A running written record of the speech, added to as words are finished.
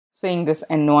Seeing this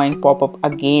annoying pop-up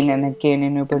again and again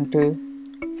in Ubuntu,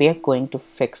 we are going to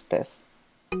fix this.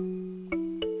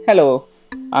 Hello,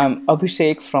 I'm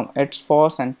Abhishek from It's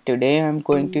Force, and today I'm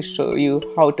going to show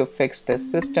you how to fix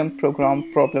this system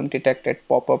program problem detected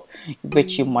pop-up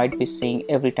which you might be seeing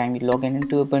every time you log in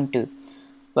into Ubuntu.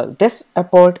 Well, this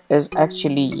report is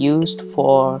actually used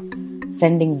for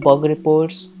sending bug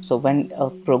reports. So when a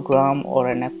program or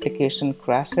an application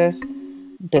crashes,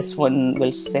 this one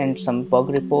will send some bug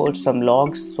reports, some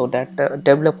logs, so that the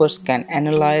developers can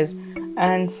analyze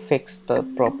and fix the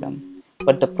problem.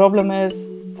 But the problem is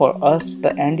for us,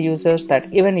 the end users,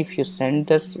 that even if you send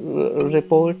this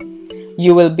report,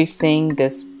 you will be seeing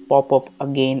this pop up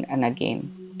again and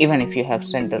again, even if you have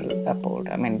sent the report.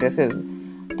 I mean, this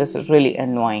is really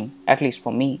annoying, at least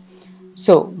for me.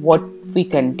 So what we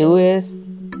can do is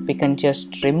we can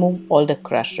just remove all the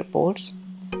crash reports,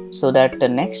 so that the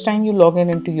next time you log in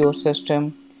into your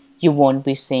system, you won't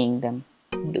be seeing them.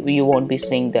 You won't be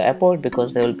seeing the report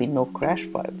because there will be no crash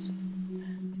files.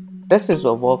 This is a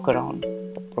workaround.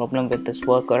 The problem with this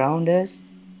workaround is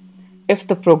if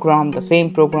the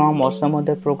same program or some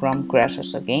other program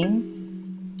crashes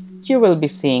again, you will be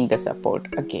seeing this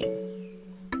report again,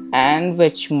 and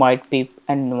which might be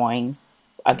annoying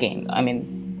again. I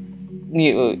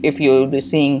mean, if you will be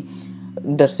seeing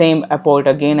the same report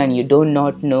again and you do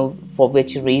not know for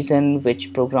which reason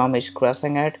which program is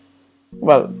crashing at,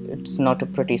 well, it's not a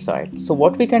pretty sight. So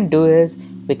what we can do is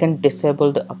we can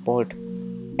disable the report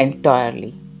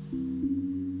entirely.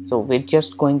 So we're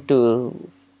just going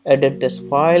to edit this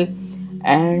file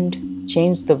and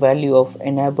change the value of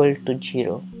enable to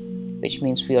 0, which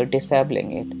means we are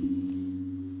disabling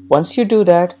it. Once you do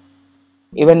that,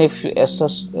 even if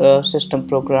a system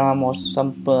program or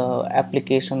some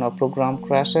application or program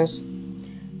crashes,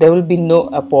 there will be no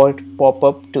report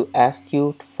pop-up to ask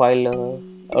you to file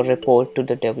a report to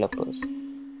the developers,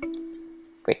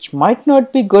 which might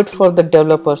not be good for the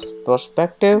developer's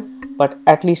perspective, but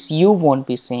at least you won't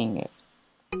be seeing it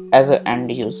as an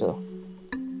end user.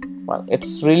 Well,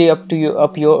 it's really up to you,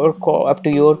 up to your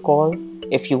call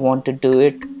if you want to do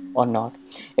it or not.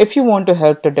 If you want to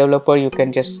help the developer, you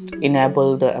can just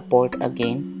enable the report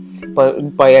again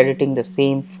by editing the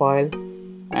same file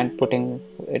and putting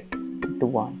it to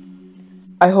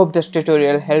 1. I hope this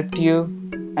tutorial helped you,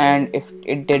 and if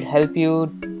it did help you,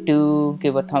 do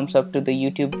give a thumbs up to the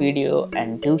YouTube video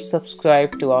and do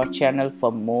subscribe to our channel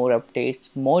for more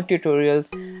updates, more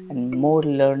tutorials, and more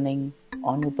learning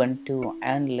on Ubuntu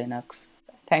and Linux.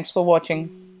 Thanks for watching.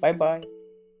 Bye bye.